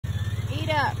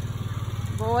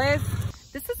boys.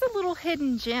 This is a little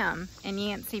hidden gem in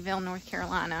Yanceyville, North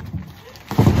Carolina.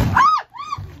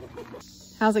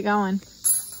 How's it going?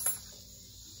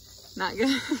 Not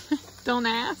good. Don't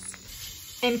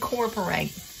ask. Incorporate.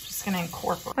 Just gonna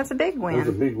incorporate. That's a big win. That's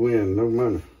a big win. No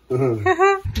money. You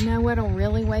know what'll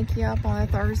really wake you up on a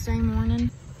Thursday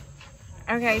morning?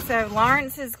 Okay, so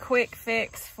Lawrence's quick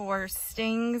fix for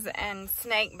stings and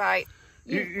snake bite.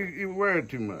 You worry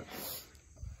too much.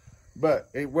 But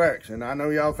it works, and I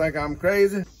know y'all think I'm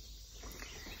crazy.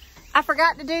 I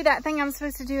forgot to do that thing I'm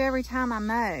supposed to do every time I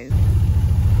mow.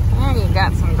 And you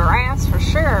got some grass for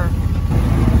sure.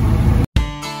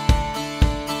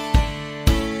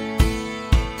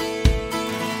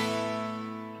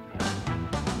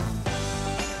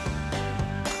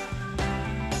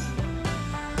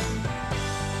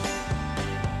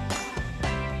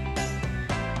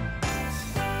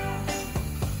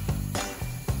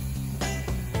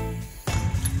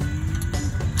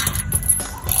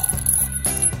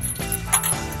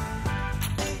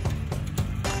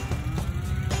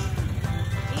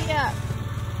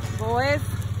 Boys.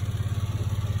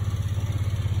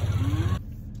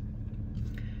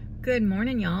 Good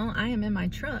morning, y'all. I am in my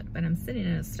truck, but I'm sitting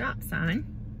at a stop sign,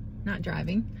 not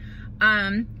driving.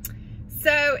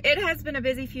 So it has been a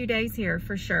busy few days here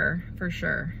for sure.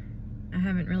 I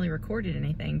haven't really recorded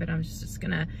anything, but I'm just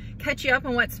gonna catch you up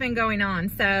on what's been going on.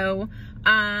 So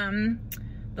the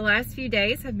last few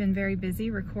days have been very busy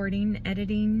recording,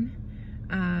 editing,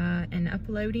 and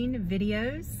uploading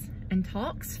videos and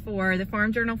talks for the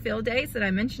Farm Journal Field Days that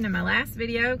I mentioned in my last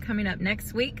video, coming up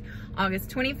next week, August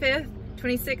 25th,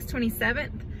 26th,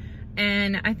 27th.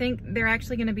 And I think they're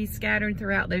actually gonna be scattered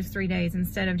throughout those 3 days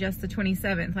instead of just the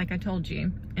 27th, like I told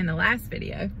you in the last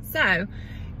video. So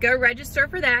go register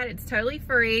for that, it's totally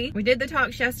free. We did the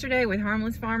talks yesterday with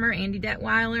Harmless Farmer Andy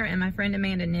Detweiler and my friend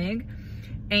Amanda Nigg,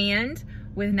 and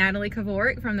with Natalie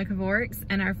Kavoric from the Kavorics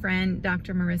and our friend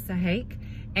Dr. Marissa Hake.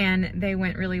 And they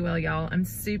went really well, y'all. I'm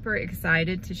super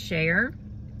excited to share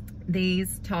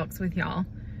these talks with y'all.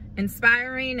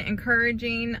 Inspiring,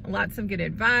 encouraging, lots of good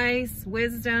advice,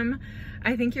 wisdom.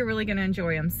 I think you're really gonna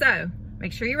enjoy them. So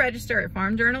make sure you register at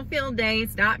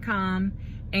farmjournalfielddays.com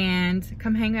and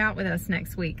come hang out with us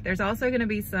next week. There's also gonna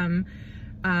be some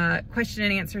question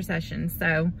and answer sessions.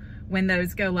 So when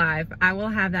those go live, I will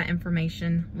have that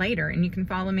information later, and you can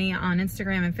follow me on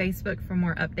Instagram and Facebook for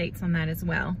more updates on that as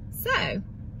well. So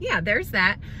yeah, there's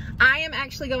that. I am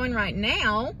actually going right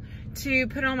now to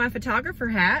put on my photographer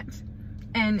hat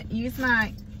and use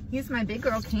my big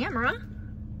girl camera,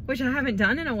 which I haven't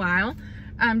done in a while.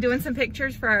 I'm doing some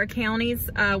pictures for our county's,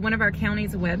 one of our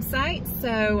county's websites.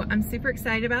 So I'm super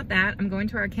excited about that. I'm going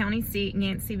to our county seat in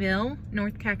Yanceyville,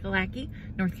 North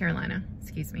Carolina,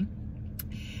 excuse me.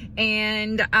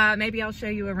 And maybe I'll show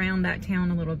you around that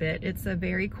town a little bit. It's a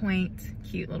very quaint,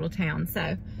 cute little town.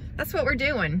 So that's what we're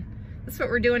doing. That's what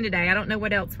we're doing today. I don't know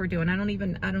what else we're doing. I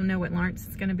don't know what Lawrence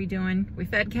is gonna be doing. We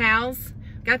fed cows,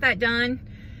 got that done.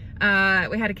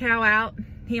 We had a cow out.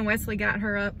 He and Wesley got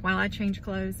her up while I changed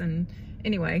clothes. And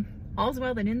anyway, all's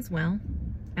well that ends well,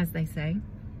 as they say.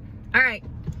 All right,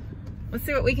 let's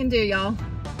see what we can do, y'all.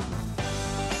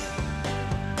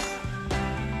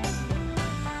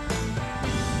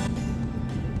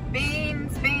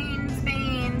 Beans, beans,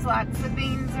 beans, lots of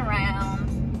beans around.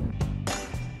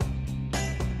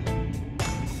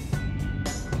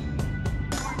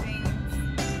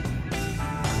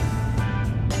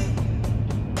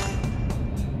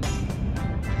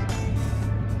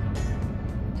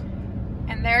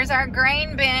 There's our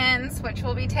grain bins, which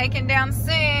will be taken down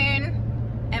soon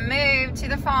and moved to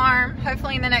the farm,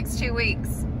 hopefully in the next 2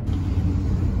 weeks.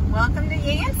 Welcome to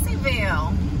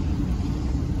Yanceyville.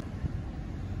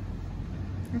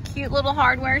 A cute little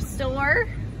hardware store.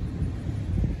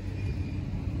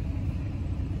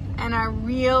 And a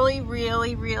really,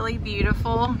 really, really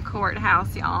beautiful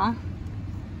courthouse, y'all.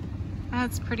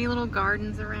 That's pretty little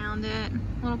gardens around it.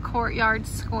 Little courtyard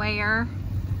square.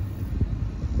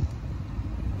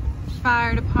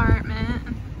 Fire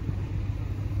department,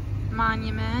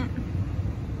 monument,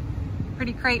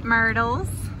 pretty crepe myrtles.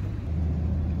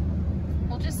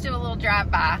 We'll just do a little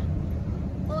drive-by.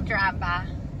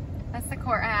 That's the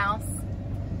courthouse.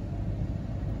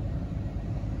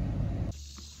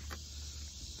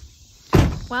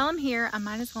 While I'm here, I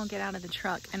might as well get out of the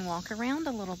truck and walk around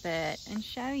a little bit and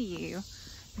show you.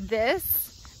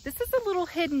 This is a little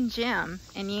hidden gem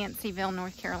in Yanceyville,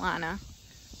 North Carolina.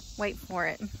 Wait for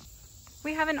it.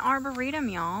 We have an arboretum,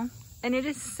 y'all, and it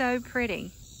is so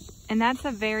pretty. And that's a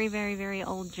very, very, very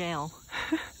old jail.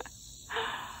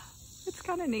 It's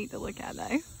kind of neat to look at,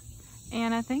 though.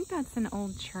 And I think that's an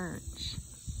old church.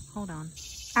 Hold on.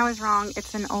 I was wrong.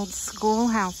 It's an old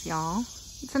schoolhouse, y'all.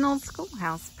 It's an old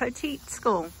schoolhouse. Petite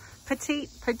school. Petite.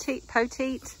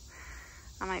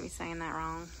 I might be saying that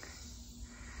wrong.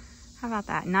 How about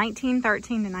that?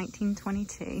 1913 to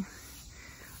 1922.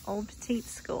 Old petite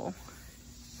school.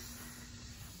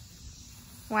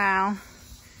 Wow.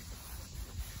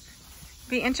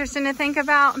 Be interesting to think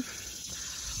about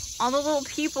all the little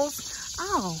pupils.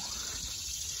 Oh.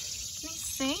 Can you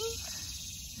see?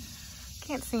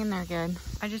 Can't see in there good.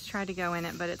 I just tried to go in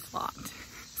it, but it's locked.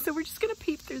 So we're just gonna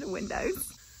peep through the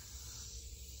windows.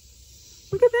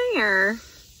 Look at there.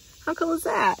 How cool is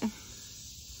that?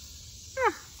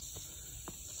 Yeah.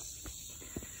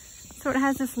 So it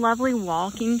has this lovely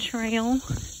walking trail.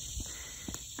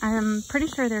 I'm pretty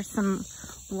sure there's some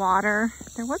water.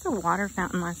 There was a water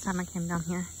fountain last time I came down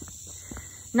here.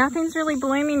 Nothing's really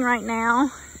blooming right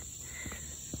now,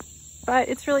 but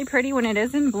it's really pretty when it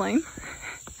is in bloom.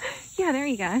 Yeah, there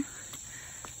you go.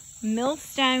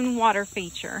 Millstone water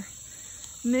feature.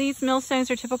 These millstones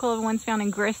are typical of ones found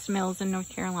in grist mills in North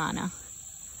Carolina.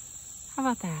 How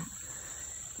about that?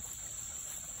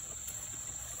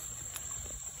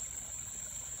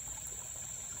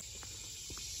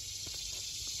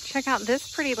 Check out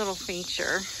this pretty little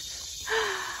feature.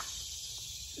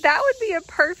 That would be a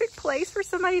perfect place for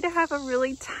somebody to have a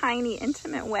really tiny,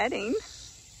 intimate wedding.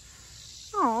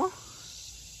 Oh,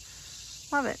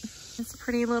 love it. This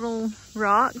pretty little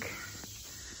rock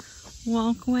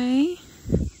walkway.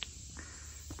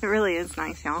 It really is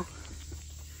nice, y'all.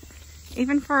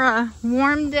 Even for a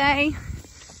warm day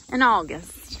in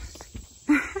August.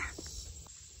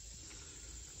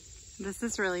 This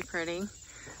is really pretty.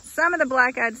 Some of the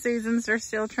black-eyed Susans are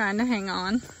still trying to hang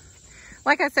on.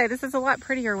 Like I say, this is a lot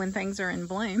prettier when things are in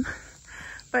bloom.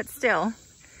 But still,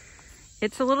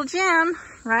 it's a little gem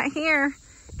right here,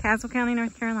 Caswell County,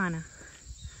 North Carolina.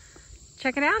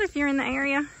 Check it out if you're in the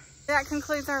area. That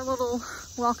concludes our little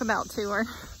walkabout tour.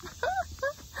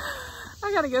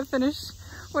 I gotta go finish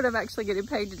what I'm actually getting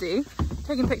paid to do.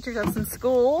 Taking pictures of some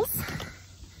schools.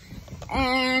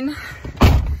 And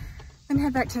then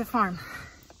head back to the farm.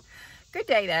 Good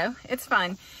day though, it's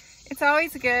fun. It's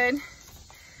always good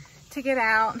to get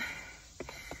out,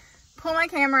 pull my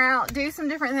camera out, do some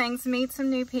different things, meet some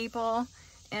new people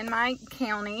in my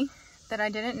county that I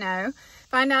didn't know,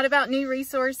 find out about new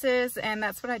resources, and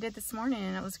that's what I did this morning,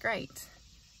 and it was great.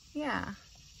 Yeah,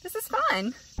 this is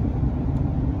fun.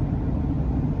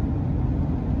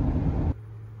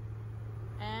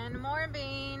 And more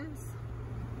beans.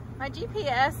 My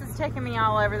GPS is taking me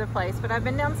all over the place, but I've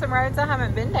been down some roads I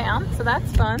haven't been down, so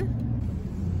that's fun.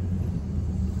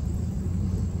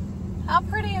 How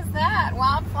pretty is that?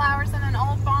 Wildflowers in an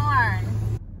old barn.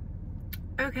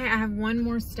 Okay, I have one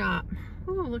more stop.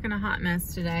 Ooh, looking a hot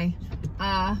mess today.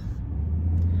 I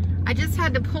just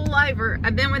had to pull over.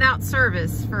 I've been without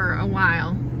service for a while,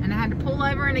 and I had to pull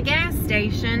over in a gas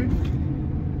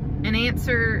station and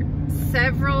answer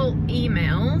several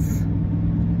emails.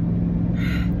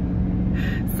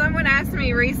 Someone asked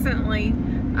me recently,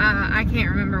 I can't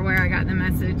remember where I got the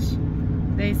message.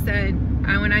 They said,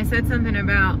 when I said something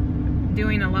about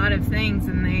doing a lot of things,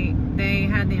 and they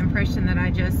had the impression that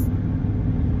I just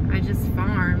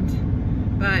farmed,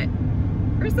 but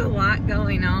there's a lot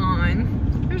going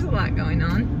on. There's a lot going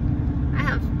on. I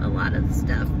have a lot of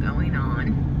stuff going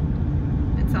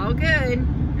on. It's all good,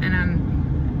 and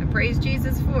I praise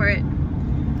Jesus for it,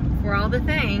 for all the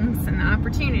things and the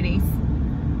opportunities.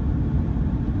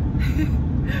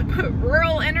 But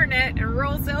rural internet and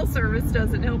rural cell service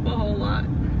doesn't help a whole lot.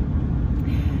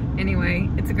 Anyway,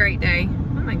 it's a great day.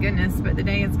 Oh my goodness, but the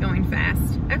day is going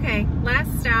fast. Okay,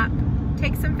 last stop,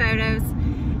 take some photos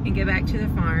and get back to the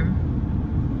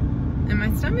farm. And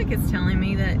my stomach is telling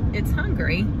me that it's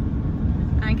hungry.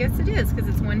 I guess it is, because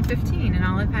it's 1:15 and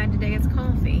all I've had today is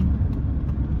coffee.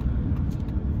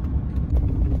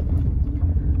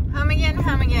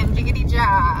 Home again, jiggity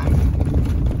job.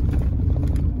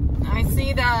 I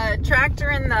see the tractor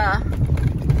and the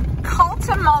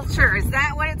cultimulcher. Is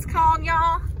that what it's called,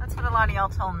 y'all? That's what a lot of y'all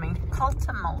told me.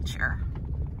 Cultimulcher.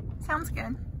 Sounds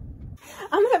good.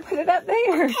 I'm gonna put it up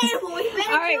there. Okay, well,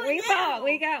 all right,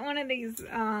 we got one of these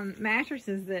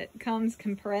mattresses that comes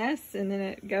compressed and then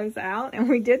it goes out, and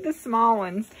we did the small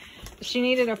ones. She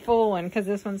needed a full one because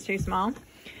this one's too small.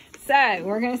 So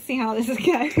we're gonna see how this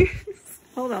goes.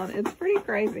 Hold on, it's pretty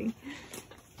crazy.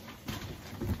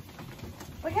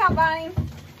 Look out, Bonnie.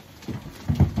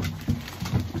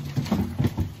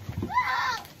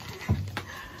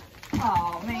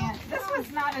 Oh man, this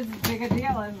one's not as big a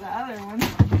deal as the other one.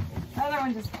 The other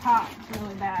one just popped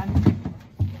really bad.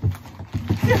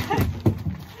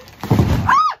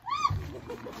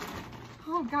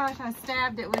 Oh gosh, I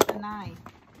stabbed it with a knife.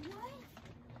 What?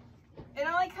 It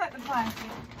only cut the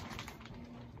plastic.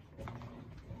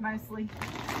 Mostly.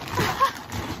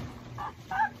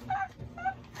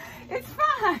 It's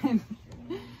fine.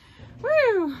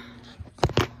 Woo!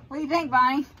 What do you think,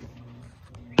 Bonnie?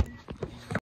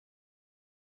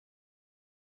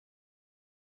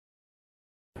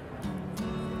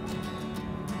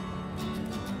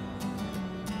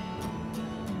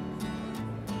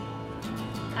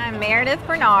 I'm Meredith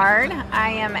Bernard. I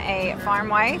am a farm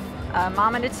wife, a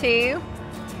mama to two,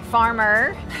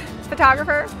 farmer,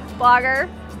 photographer, blogger,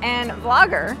 and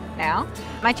vlogger now.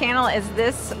 My channel is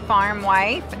This Farm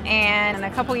Wife, and a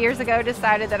couple years ago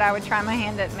decided that I would try my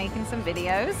hand at making some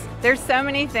videos. There's so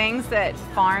many things that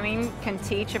farming can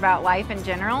teach about life in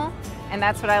general, and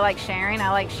that's what I like sharing.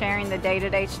 I like sharing the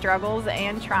day-to-day struggles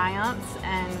and triumphs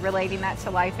and relating that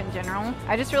to life in general.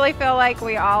 I just really feel like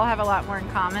we all have a lot more in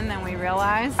common than we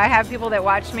realize. I have people that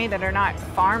watch me that are not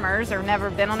farmers or never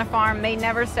been on a farm, may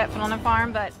never step foot on a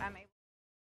farm, but I'm able.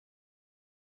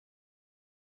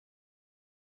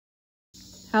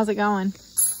 How's it going?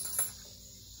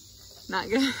 Not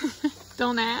good?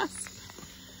 Don't ask.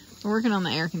 We're working on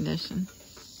the air condition.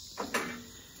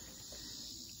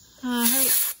 I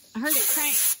heard it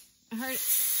crank. I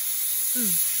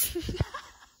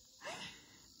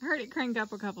heard it cranked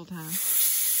up a couple times.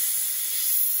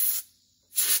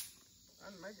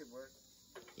 I can make it work.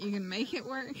 You can make it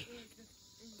work?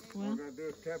 All I gotta do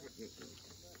is tap it.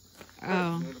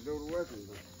 Oh. Go to work.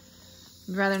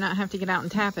 You'd rather not have to get out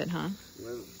and tap it, huh?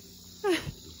 Well,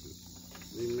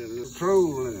 need a little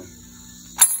troll in it.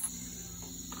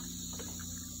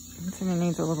 I think it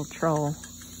needs a little troll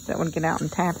that would get out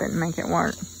and tap it and make it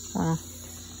work. Well,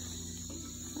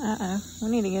 uh-oh. We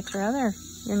need to get your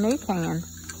new can.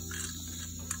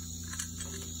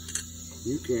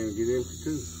 You can get empty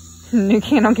too. New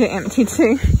can will get empty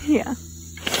too. Yeah.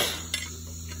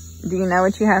 Do you know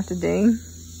what you have to do?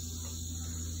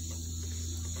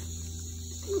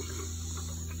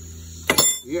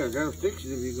 Yeah, I gotta fix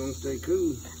it if you're gonna stay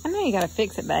cool. I know you gotta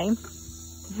fix it, babe.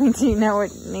 Do you know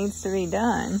what needs to be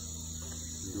done?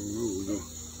 I don't know.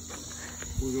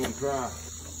 We're gonna try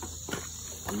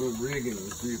a little rigging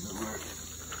and see if it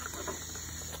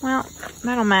works. Well,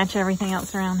 that'll match everything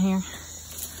else around here.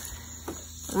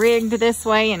 Rigged this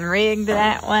way and rigged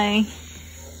that way.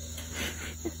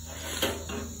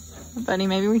 Buddy,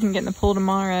 maybe we can get in the pool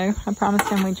tomorrow. I promised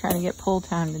him we'd try to get pool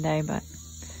time today, but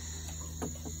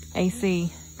AC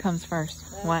comes first.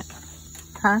 What?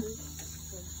 Huh?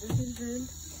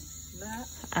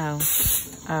 Oh,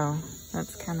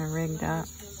 that's kind of rigged up.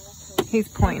 He's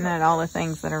pointing at all the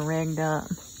things that are rigged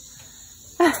up.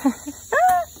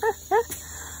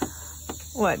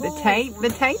 What, the tape? The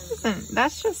tape isn't,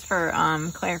 that's just for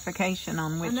clarification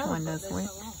on which one does which.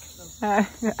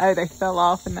 Oh, they fell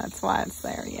off and that's why it's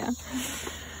there, yeah.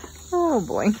 Oh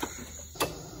boy.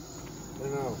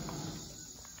 Turn on.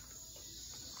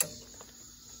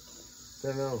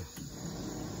 Turn on.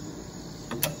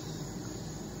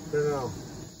 Turn on.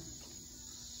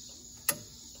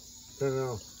 Turn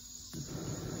on.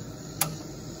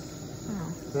 Oh.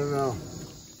 Turn on.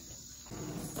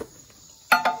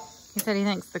 He said he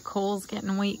thinks the coal's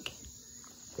getting weak.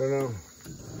 Turn on.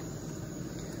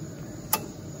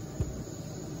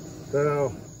 Turn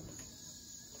on.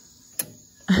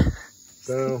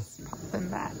 Turn on. Popping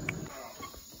back.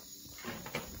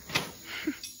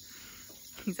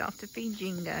 He's off to feed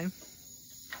Jingo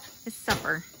his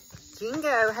supper.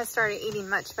 Jingo has started eating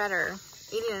much better.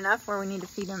 Eating enough where we need to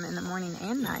feed him in the morning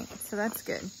and night. So that's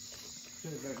good.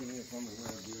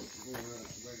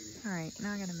 All right,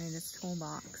 now I gotta move this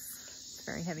toolbox. It's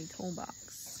a very heavy toolbox.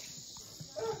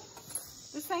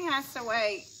 This thing has to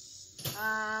weigh,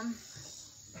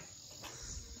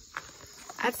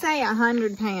 I'd say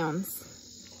 100 pounds.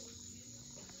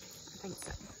 I think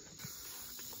so.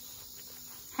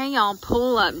 Hey y'all,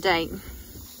 pool update.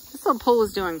 This little pool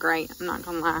is doing great, I'm not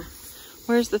gonna lie.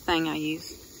 Where's the thing I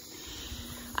use?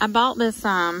 I bought this,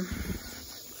 I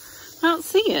don't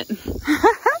see it.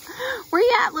 Where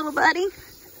you at, little buddy?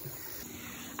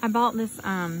 I bought this,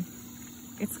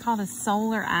 it's called a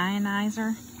solar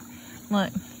ionizer.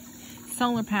 Look,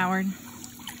 solar powered.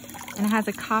 And it has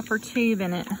a copper tube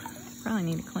in it. Probably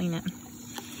need to clean it.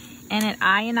 And it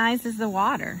ionizes the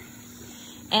water.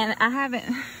 And I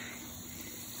haven't,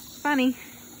 funny,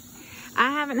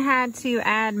 I haven't had to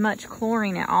add much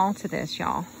chlorine at all to this,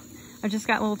 y'all. I've just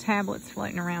got little tablets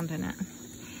floating around in it.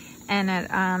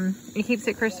 And it keeps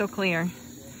it crystal clear.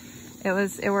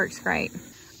 It works great.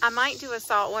 I might do a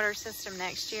saltwater system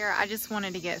next year. I just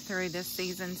wanted to get through this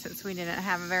season since we didn't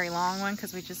have a very long one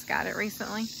because we just got it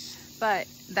recently. But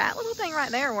that little thing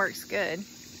right there works good.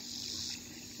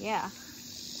 Yeah.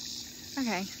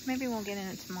 Okay, maybe we'll get in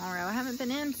it tomorrow. I haven't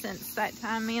been in since that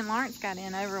time me and Lawrence got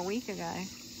in over a week ago.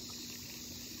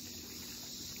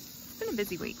 It's been a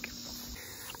busy week.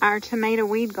 Our tomato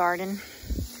weed garden.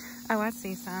 Oh, I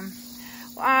see some.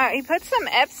 He put some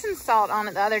Epsom salt on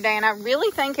it the other day, and I really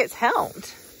think it's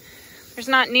helped. There's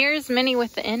not near as many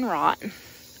with the end rot.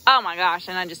 Oh my gosh,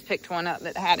 and I just picked one up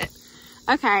that had it.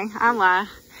 Okay, I lie.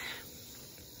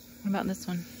 What about this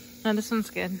one? No, this one's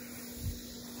good.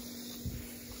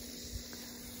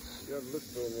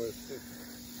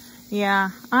 Yeah,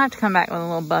 I'll have to come back with a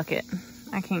little bucket.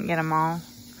 I can't get them all.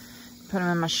 Put them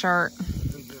in my shirt.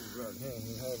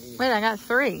 Wait, I got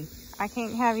 3. I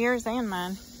can't have yours and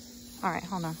mine. All right,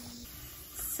 hold on.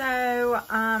 So,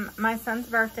 my son's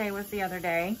birthday was the other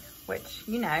day, which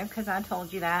you know, because I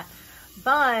told you that.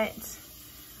 But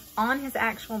on his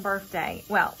actual birthday,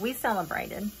 well, we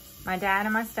celebrated. My dad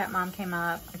and my stepmom came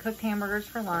up. I cooked hamburgers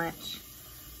for lunch.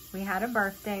 We had a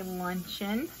birthday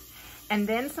luncheon. And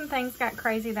then some things got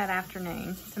crazy that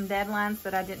afternoon. Some deadlines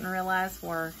that I didn't realize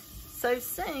were so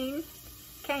soon,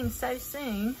 came so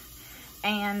soon.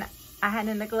 And I had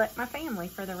to neglect my family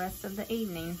for the rest of the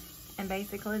evening and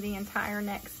basically the entire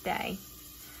next day.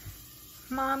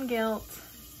 Mom guilt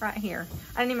right here.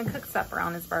 I didn't even cook supper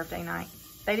on his birthday night.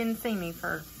 They didn't see me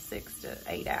for 6 to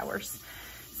 8 hours.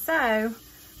 So,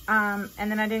 and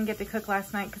then I didn't get to cook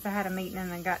last night because I had a meeting and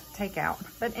then got takeout.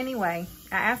 But anyway,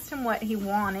 I asked him what he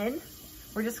wanted.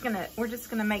 We're just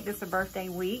gonna make this a birthday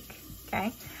week,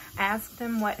 okay? Asked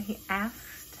him what he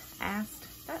asked.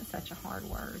 That's such a hard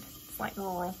word. It's like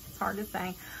rural. It's hard to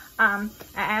say. I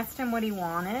asked him what he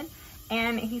wanted,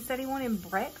 and he said he wanted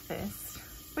breakfast,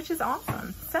 which is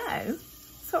awesome. So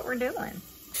that's what we're doing.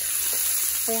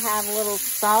 We have little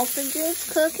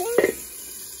sausages cooking.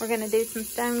 We're gonna do some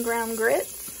stone ground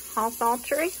grits, all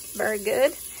sultry, very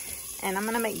good. And I'm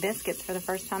gonna make biscuits for the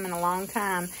first time in a long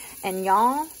time. And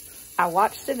y'all, I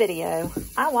watched a video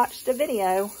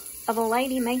of a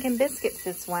lady making biscuits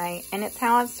this way, and it's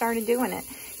how I've started doing it.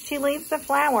 She leaves the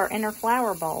flour in her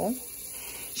flour bowl.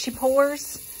 She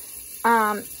pours,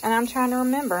 and I'm trying to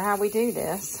remember how we do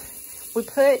this. We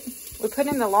put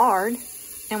in the lard,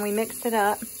 and we mix it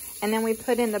up, and then we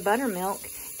put in the buttermilk,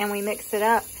 and we mix it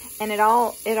up, and it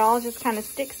all just kind of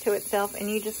sticks to itself, and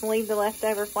you just leave the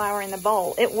leftover flour in the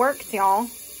bowl. It works, y'all.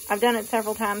 I've done it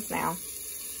several times now.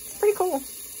 It's pretty cool.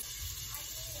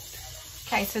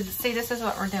 Okay, so see, this is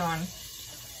what we're doing.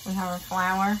 We have our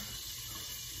flour.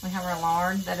 We have our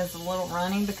lard that is a little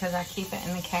runny because I keep it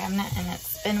in the cabinet and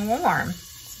it's been warm.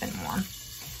 It's been warm.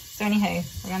 So anywho,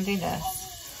 we're going to do this.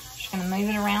 Just going to move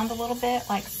it around a little bit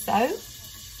like so.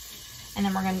 And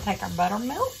then we're going to take our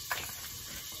buttermilk.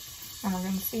 And we're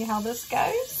going to see how this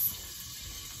goes.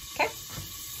 Okay.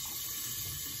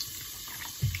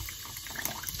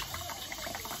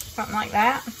 Something like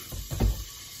that.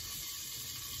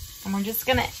 And we're just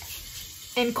gonna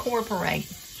incorporate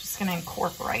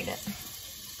it.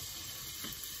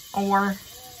 Or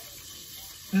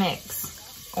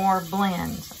mix, or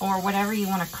blend, or whatever you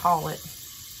want to call it.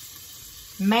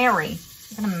 Marry.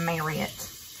 I'm gonna marry it.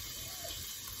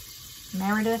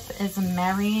 Meredith is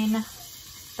marrying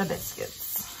the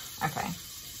biscuits. Okay.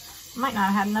 Might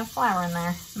not have had enough flour in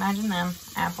there. Imagine them.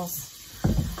 Apples.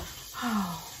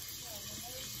 Oh.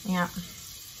 Yeah.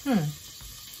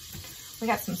 We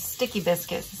got some sticky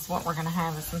biscuits. This is what we're going to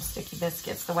have, is some sticky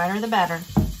biscuits. The wetter, the better.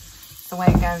 That's the way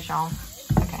it goes, y'all.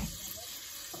 Okay.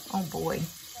 Oh, boy.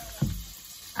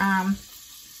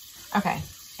 Okay.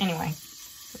 Anyway,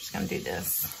 we're just going to do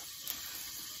this.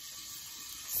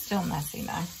 Still messy,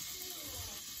 though.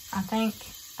 I think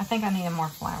I need more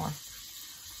flour.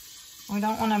 We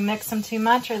don't want to mix them too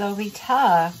much or they'll be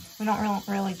tough. We don't want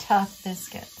really tough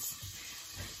biscuits.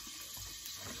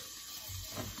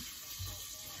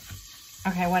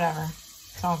 Okay, whatever.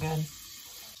 It's all good.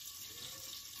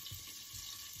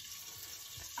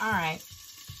 All right.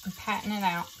 I'm patting it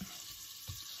out.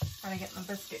 Gotta get my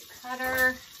biscuit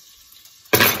cutter.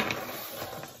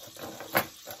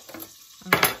 I'm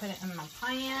gonna put it in my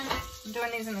pan. I'm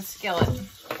doing these in the skillet.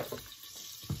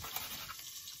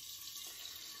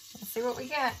 Let's see what we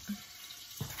get.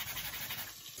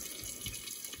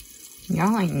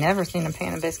 Y'all ain't never seen a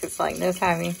pan of biscuits like this,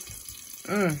 have you?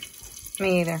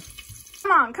 Me either.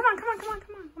 Come on. I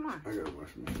gotta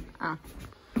wash them. Oh.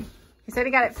 He said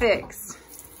he got it fixed.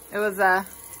 It was,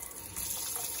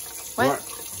 what?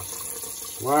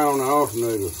 Why on the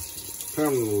alternator?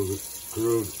 Terminal was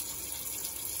corroded.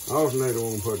 Alternator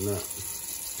won't put that.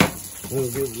 I'm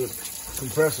gonna give the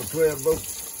compressor 12 volts.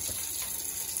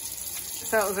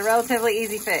 So it was a relatively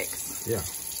easy fix. Yeah.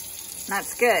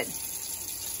 That's good.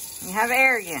 You have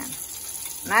air again.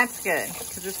 And that's good,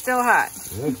 because it's still hot.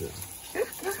 That's it.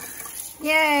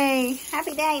 Yay.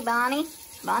 Happy day, Bonnie.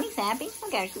 Bonnie's happy.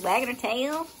 Look at her. She's wagging her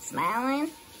tail, smiling.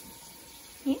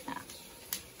 Yeah.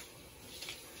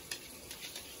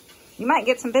 You might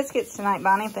get some biscuits tonight,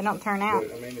 Bonnie, if they don't turn out.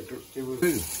 But, I mean, it was...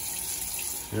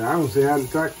 Yeah, I don't see how the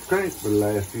tractor cranked for the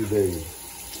last few days.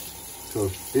 So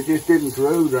it just didn't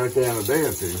corrode right there in a day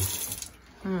or two.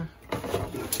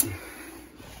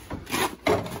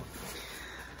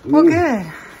 Well, good.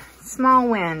 Small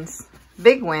wins.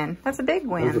 Big win. That's a big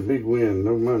win. That's a big win.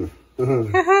 No money.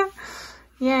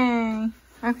 Yay.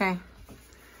 Okay.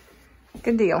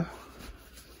 Good deal.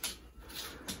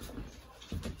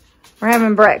 We're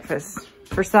having breakfast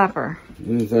for supper.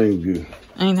 Anything's good.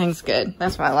 Anything's good.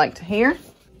 That's what I like to hear.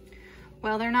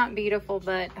 Well, they're not beautiful,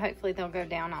 but hopefully they'll go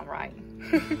down all right.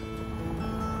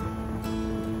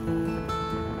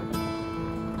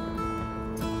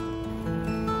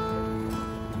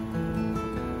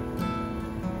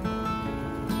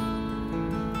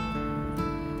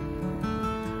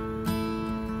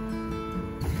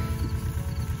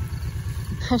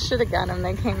 I should have got them.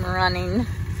 They came running.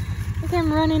 They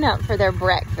came running up for their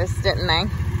breakfast, didn't they?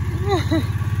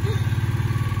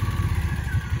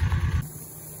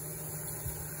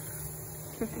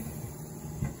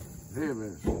 Heavy.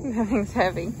 That thing's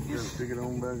heavy. Gotta stick it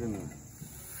on back in there.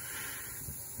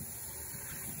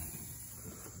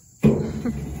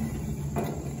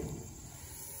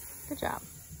 Good job.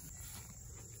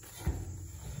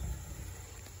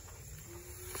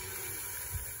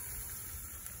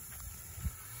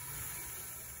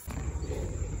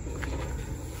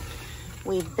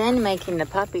 We've been making the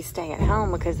puppies stay at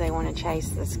home because they want to chase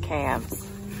the calves.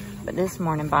 But this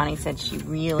morning, Bonnie said she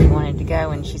really wanted to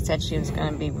go, and she said she was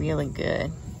going to be really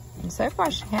good. And so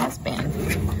far, she has been.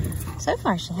 So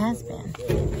far, she has been.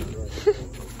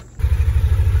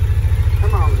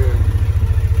 Come on, girl.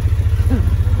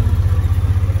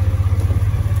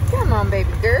 Come on, baby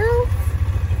girls.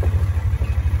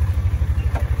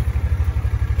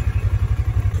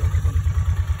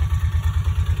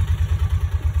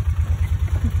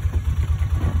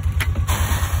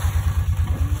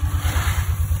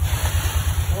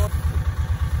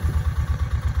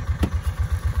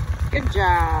 Good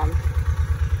job.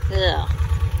 Ugh,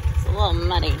 it's a little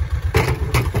muddy.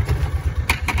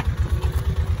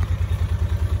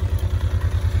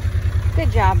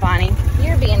 Good job, Bonnie.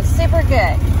 You're being super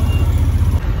good.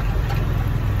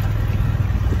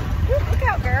 Woo, look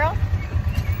out, girl.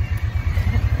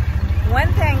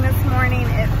 One thing this morning,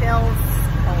 it feels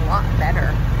a lot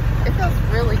better. It feels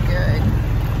really good.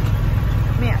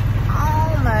 I mean,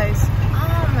 almost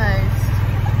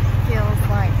feels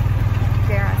like,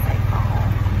 dare I say, fall.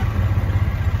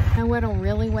 You know what'll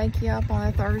really wake you up on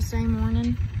a Thursday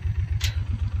morning?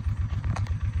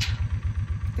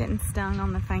 Getting stung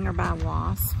on the finger by a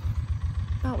wasp.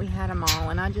 Thought we had them all,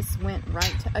 and I just went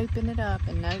right to open it up,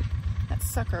 and nope, that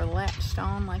sucker latched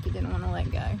on like he didn't want to let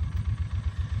go.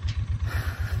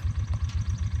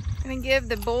 Gonna give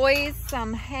the boys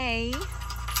some hay.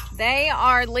 They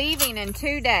are leaving in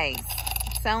 2 days.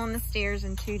 Selling the steers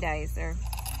in 2 days. The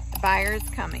buyer is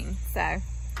coming, so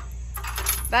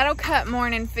that'll cut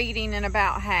morning feeding in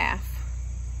about half.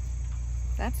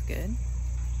 That's good.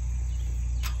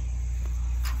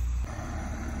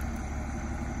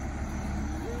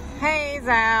 Hay's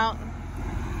out.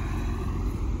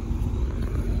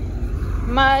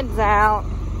 Mud's out.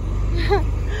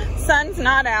 Sun's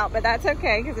not out, but that's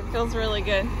okay because it feels really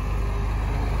good.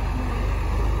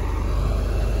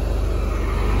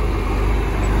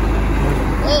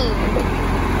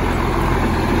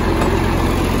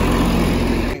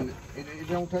 It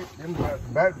don't take them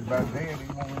batteries about dead.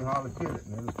 You won't even hardly kill it,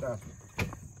 and it'll stop it.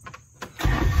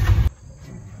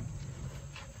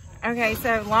 Okay,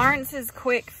 so Lawrence's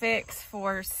quick fix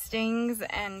for stings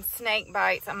and snake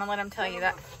bites. I'm gonna let him tell you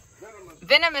that.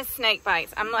 Venomous snake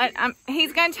bites.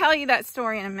 He's gonna tell you that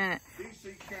story in a minute.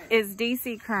 Is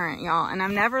DC current, y'all, and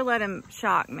I've never let him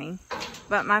shock me.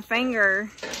 But my finger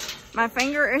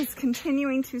is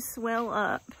continuing to swell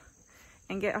up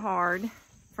and get hard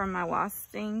from my wasp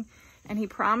sting. And he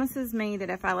promises me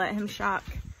that if I let him shock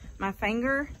my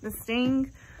finger, the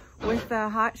sting, with the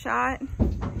hot shot,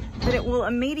 that it will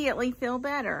immediately feel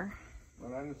better.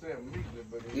 Well, I didn't say immediately,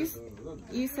 but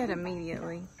you said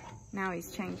immediately. Now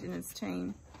he's changing his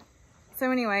tune. So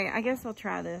anyway, I guess I'll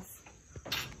try this.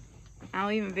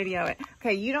 I'll even video it.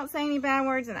 Okay, you don't say any bad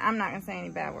words, and I'm not gonna say any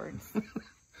bad words.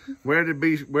 Where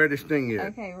the sting is?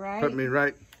 Okay, right. Put me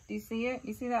right. Do you see it?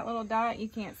 You see that little dot? You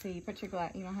can't see. Put your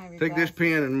glass. You don't have your Take glasses. this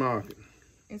pen and mark it.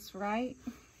 It's right.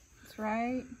 It's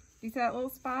right. You see that little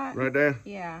spot? Right there?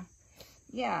 Yeah.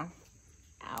 Yeah.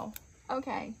 Ow.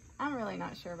 Okay. I'm really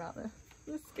not sure about this.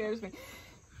 This scares me.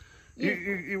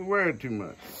 You wear too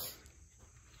much.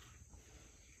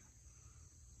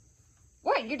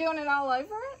 What, you're doing it all over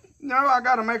it? No, I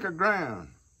gotta make a ground.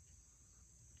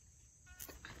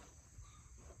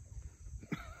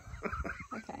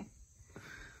 Okay.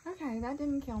 Okay, that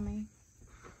didn't kill me.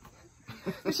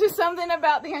 It's just something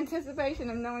about the anticipation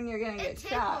of knowing you're gonna get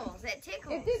shot. It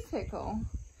tickles. It did tickle.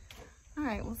 All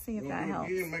right, we'll see if that helps.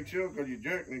 You didn't make sure because you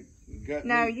jerked me.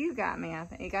 No, you got me, I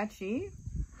think. It got you?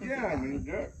 Yeah, I mean, you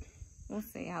jerked. We'll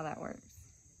see how that works.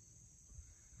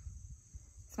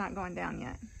 It's not going down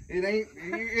yet. It ain't.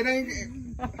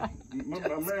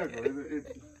 America.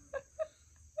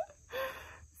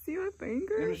 See my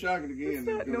finger? Let me shock it again. It's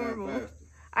not normal.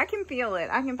 I can feel it.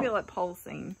 I can feel it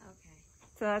pulsing. Okay.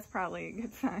 So that's probably a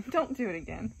good sign. Don't do it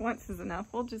again. Once is enough.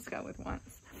 We'll just go with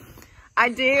once.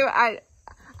 I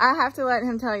have to let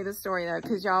him tell you the story though,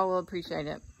 because y'all will appreciate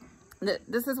it.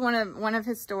 This is one of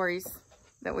his stories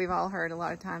that we've all heard a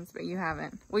lot of times, but you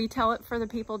haven't. Will you tell it for the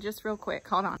people just real quick?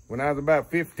 Hold on. When I was about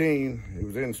 15, it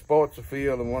was in Sports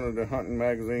Afield and one of the hunting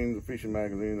magazines, the fishing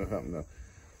magazine or something.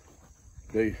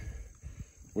 They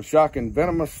were shocking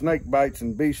venomous snake bites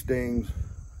and bee stings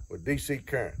with DC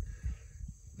current.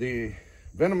 The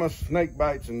venomous snake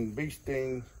bites and bee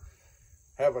stings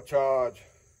have a charge,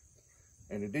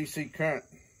 and the DC current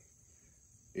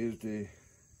is the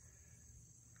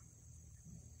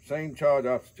same charge,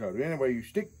 opposite charge. Anyway, you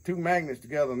stick two magnets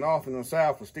together, north and the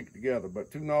south will stick together, but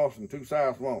two norths and two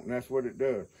souths won't, and that's what it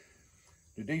does.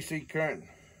 The DC current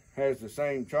has the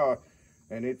same charge,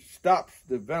 and it stops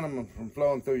the venom from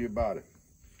flowing through your body.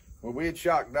 Well, we had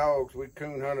shocked dogs. We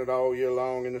coon hunted all year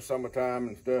long in the summertime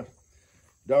and stuff.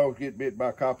 Dogs get bit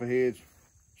by copperheads.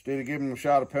 Instead of giving them a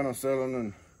shot of penicillin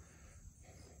and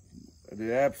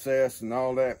the abscess and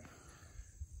all that,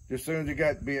 just as soon as you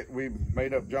got bit, we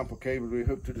made up jumper cables. We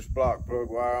hooked to the spark plug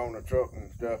wire on the truck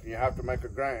and stuff. And you have to make a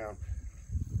ground.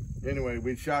 Anyway,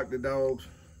 we'd shock the dogs.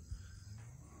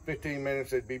 15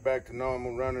 minutes, they'd be back to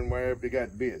normal, running wherever they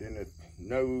got bit, in the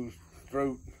nose,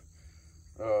 throat.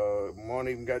 One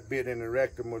even got bit in the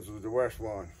rectum, which was the worst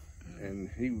one. And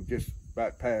he was just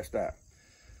about passed out.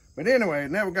 But anyway,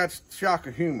 it never got to shock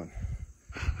a human.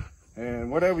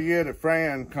 And whatever year that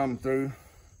Fran come through.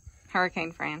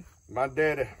 Hurricane Fran. My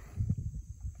daddy,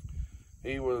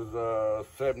 he was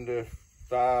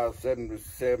 75,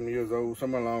 77 years old,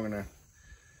 somewhere along in there.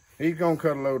 He's gonna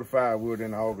cut a load of firewood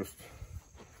in August.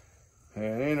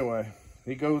 And anyway,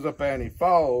 he goes up there and he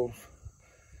falls.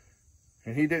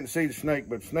 And he didn't see the snake,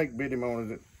 but the snake bit him on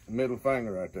his middle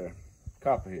finger right there,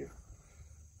 copperhead.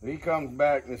 He comes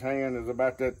back and his hand is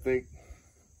about that thick.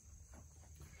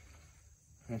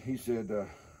 And he said,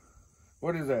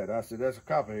 what is that? I said, that's a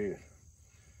copperhead.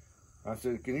 I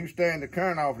said, can you stand the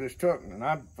current off this truck? And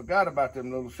I forgot about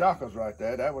them little shockers right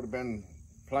there. That would have been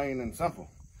plain and simple.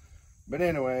 But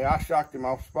anyway, I shocked him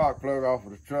off the spark plug off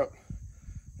of the truck.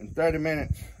 In 30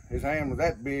 minutes, his hand was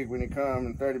that big when he come.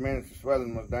 In 30 minutes, the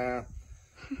swelling was down.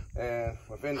 And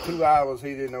within 2 hours,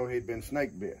 he didn't know he'd been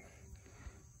snake bit.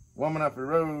 Woman up the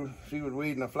road, she was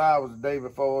weeding the flowers the day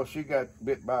before. She got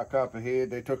bit by a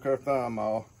copperhead. They took her thumb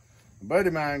off. A buddy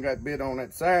of mine got bit on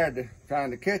that Saturday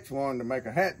trying to catch one to make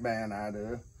a hat band out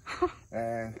of.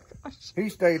 And he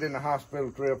stayed in the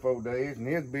hospital 3 or 4 days, and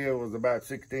his bill was about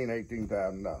 $16,000,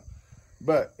 $18,000.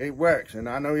 But it works, and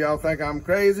I know y'all think I'm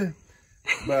crazy,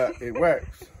 but it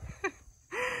works.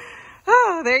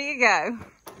 Oh, there you go.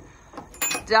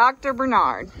 Dr.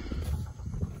 Bernard.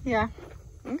 Yeah.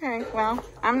 Okay, well,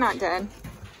 I'm not dead.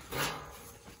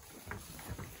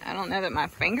 I don't know that my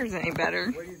finger's any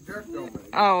better. Well, you jerked on me.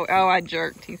 Oh, I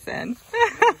jerked, he said.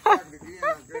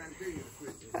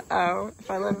 Oh,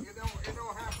 if I let him. It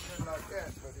don't happen like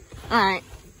that. But all right.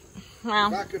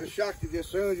 Well. If I could have shocked you just as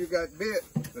soon as you got bit,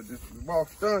 but the ball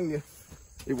stung you,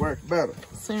 it worked better.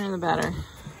 Sooner the better.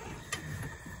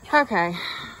 Okay.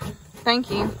 Thank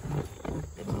you.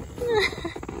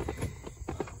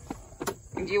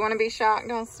 Do you want to be shocked,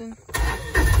 Austin?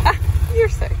 You're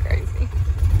so crazy.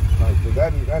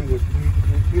 That just,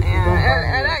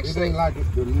 it ain't like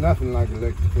nothing like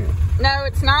electric fence. No,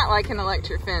 it's not like an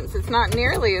electric fence. It's not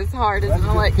nearly as hard as an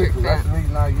electric fence. That's the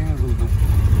reason I use them to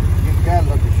get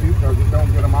cattle up to shoot, because you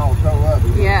don't get them all towed up.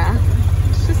 Yeah,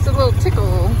 it's just a little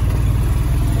tickle.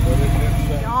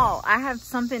 Y'all, I have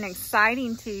something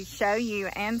exciting to show you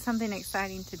and something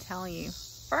exciting to tell you.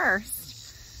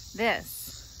 First, this.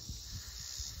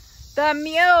 The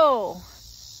mule.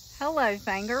 Hello,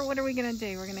 Finger. What are we going to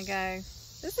do? We're going to go.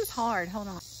 This is hard. Hold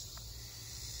on.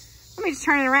 Let me just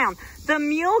turn it around. The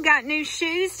mule got new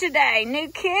shoes today. New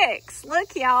kicks.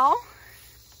 Look, y'all.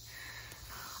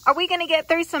 Are we going to get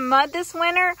through some mud this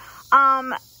winter?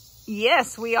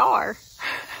 Yes, we are.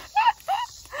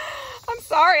 I'm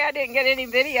sorry I didn't get any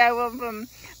video of them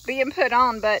being put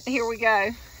on, but here we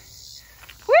go.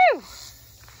 Woo!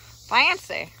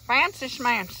 Fancy, fancy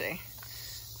schmancy.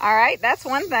 All right, that's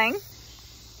one thing.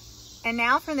 And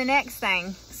now for the next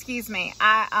thing. Excuse me.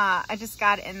 I just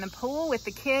got in the pool with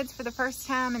the kids for the first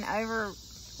time in over,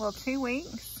 well, 2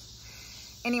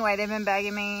 weeks. Anyway, they've been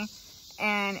begging me,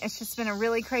 and it's just been a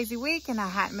really crazy week, and I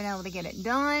hadn't been able to get it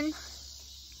done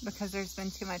because there's been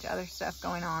too much other stuff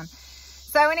going on.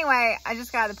 So anyway, I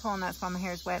just got out of the pool, and that's why my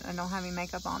hair is wet and I don't have any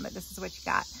makeup on, but this is what you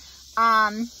got.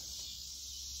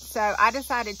 So I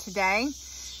decided today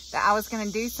that I was going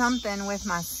to do something with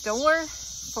my store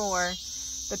for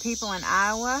the people in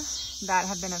Iowa that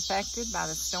have been affected by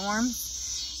the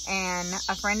storms. And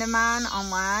a friend of mine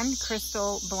online,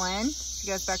 Crystal Blend, she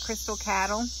goes by Crystal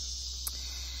Cattle,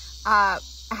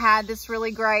 had this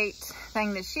really great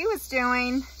thing that she was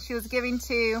doing. She was giving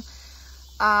to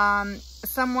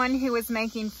someone who was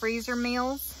making freezer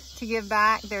meals to give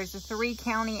back. There's a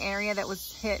 3-county area that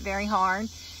was hit very hard,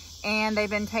 and they've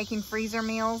been taking freezer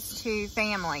meals to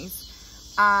families.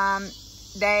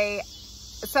 They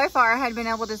so far had been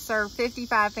able to serve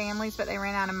 55 families, but they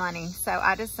ran out of money. So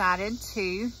I decided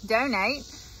to donate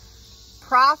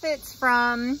profits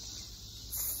from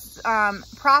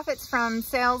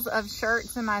sales of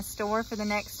shirts in my store for the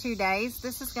next 2 days.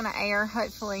 This is going to air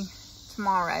hopefully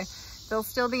tomorrow. There'll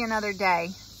still be another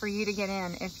day for you to get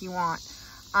in if you want.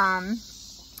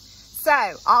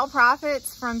 So all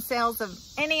profits from sales of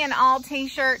any and all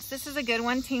t-shirts. This is a good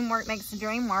one. Teamwork makes the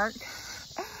dream work.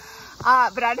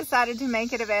 But I decided to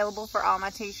make it available for all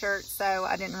my t-shirts, so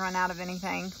I didn't run out of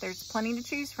anything. There's plenty to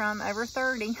choose from, over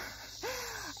 30.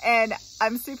 And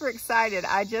I'm super excited.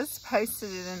 I just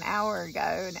posted it an hour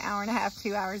ago, an hour and a half,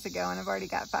 2 hours ago, and I've already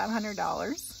got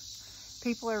 $500.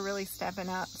 People are really stepping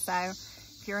up. So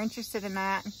if you're interested in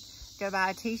that, go buy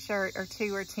a t-shirt or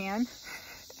 2 or 10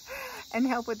 and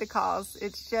help with the cause.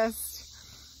 It's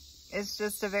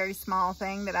just a very small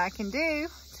thing that I can do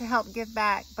to help give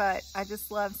back, but I just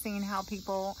love seeing how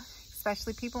people,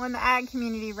 especially people in the ag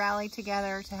community, rally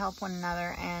together to help one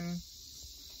another, and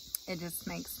it just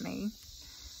makes me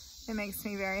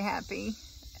very happy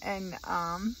and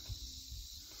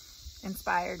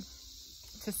inspired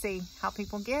to see how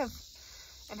people give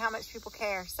and how much people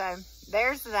care. So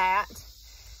there's that.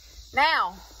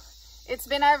 Now, it's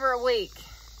been over a week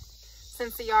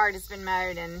since the yard has been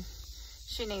mowed, and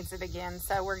she needs it again.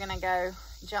 So we're gonna go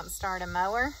jump start a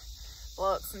mower,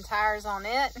 blow up some tires on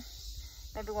it.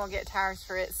 Maybe we'll get tires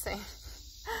for it soon.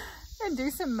 And do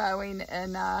some mowing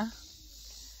and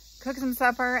cook some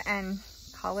supper and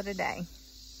call it a day.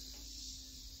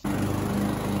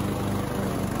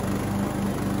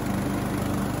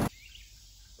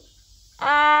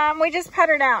 We just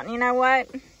puttered out, and you know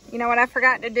what? You know what I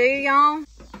forgot to do, y'all?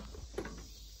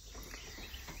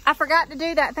 I forgot to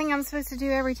do that thing I'm supposed to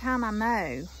do every time I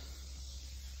mow.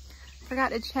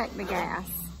 Forgot to check the gas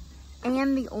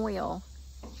and the oil.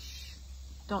 Shh,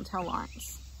 don't tell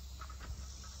Lawrence.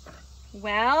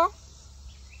 Well,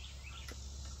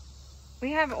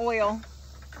 we have oil,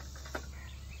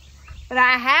 but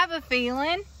I have a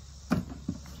feeling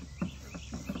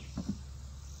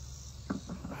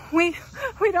we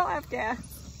don't have gas.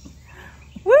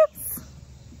 Whoops!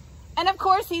 And of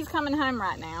course he's coming home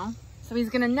right now, so he's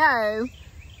gonna know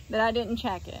that I didn't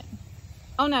check it.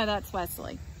 Oh no, that's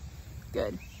Wesley.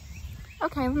 Good.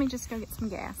 Okay, let me just go get some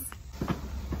gas.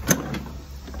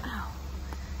 Oh,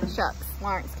 shucks,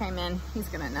 Lawrence came in. He's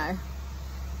gonna know.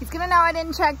 He's gonna know I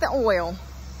didn't check the oil.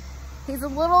 He's a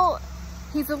little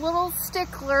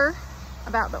stickler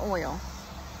about the oil,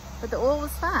 but the oil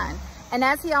was fine. And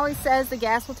as he always says, the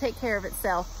gas will take care of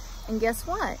itself. And guess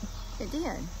what? It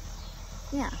did.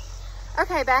 Yeah.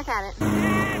 Okay, back at it.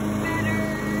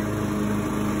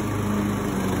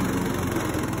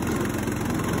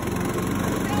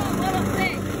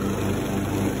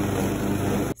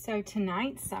 So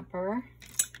tonight's supper,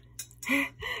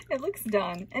 it looks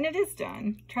done, and it is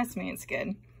done. Trust me, it's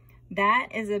good. That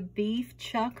is a beef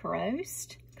chuck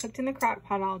roast, cooked in the crock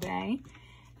pot all day,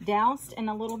 doused in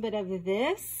a little bit of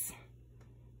this,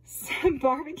 some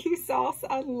barbecue sauce.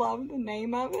 I love the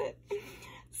name of it.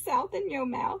 South in Your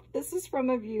Mouth. This is from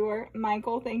a viewer,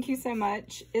 Michael. Thank you so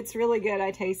much. It's really good.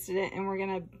 I tasted it, and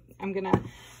I'm gonna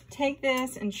take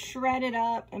this and shred it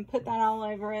up and put that all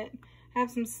over it. Have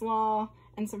some slaw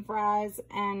and some fries,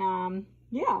 and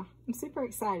yeah, I'm super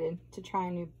excited to try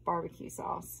a new barbecue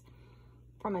sauce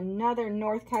from another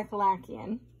North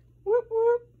Kakalakian. Whoop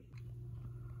whoop.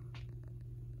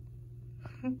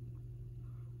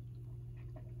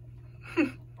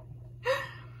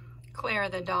 Claire,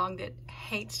 the dog that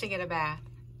hates to get a bath.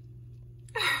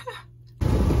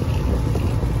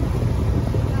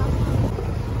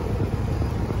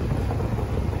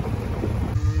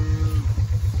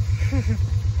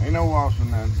 Ain't no washing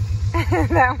none.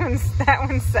 that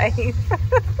one's safe.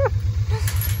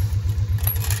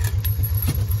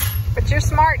 But you're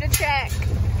smart to check.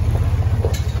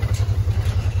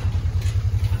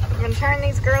 I'm gonna turn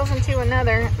these girls into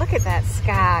another, look at that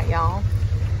sky, y'all.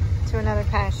 To another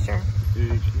pasture.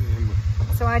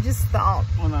 So I just thought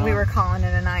we were calling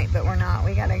it a night, but we're not.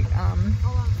 We gotta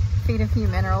feed a few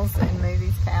minerals and move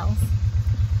these cows.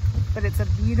 But it's a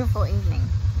beautiful evening.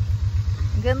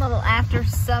 Good little after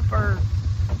supper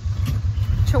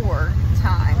chore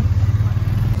time.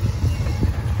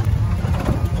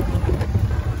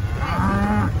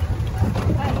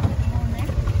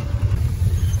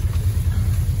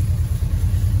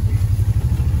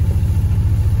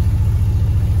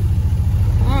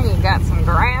 And you got some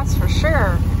grass for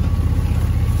sure.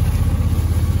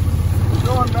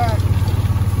 Going back.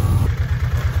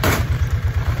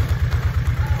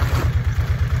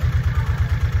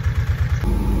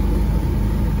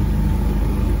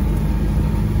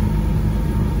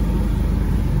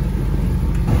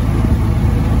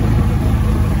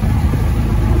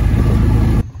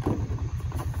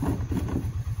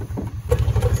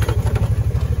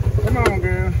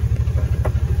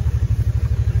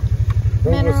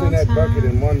 What's in that bucket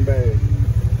in one bag?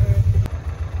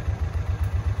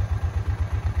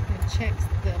 It checks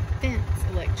the fence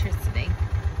electricity.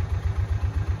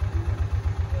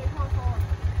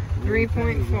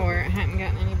 3.4. It hadn't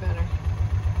gotten any better.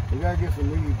 We gotta get some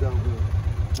weeds over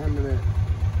there. Hand me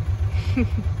that.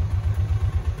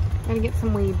 Gotta get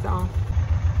some weeds off.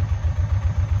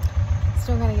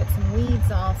 Still gotta get some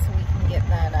weeds off so we can get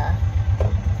that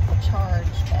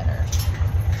charge better.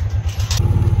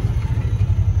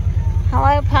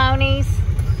 Hello, ponies.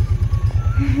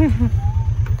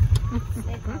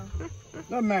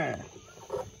 Not man.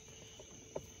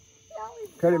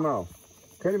 Cut him off.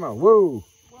 Cut him off. Whoa.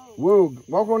 Whoa.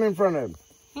 Walk on in front of him.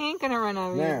 He ain't gonna run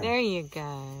over you. There you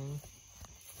go.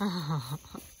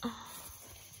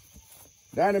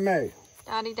 Dottie Mae.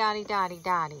 Dottie, Dottie, Dottie,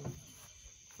 Dottie.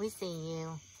 We see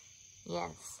you.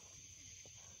 Yes.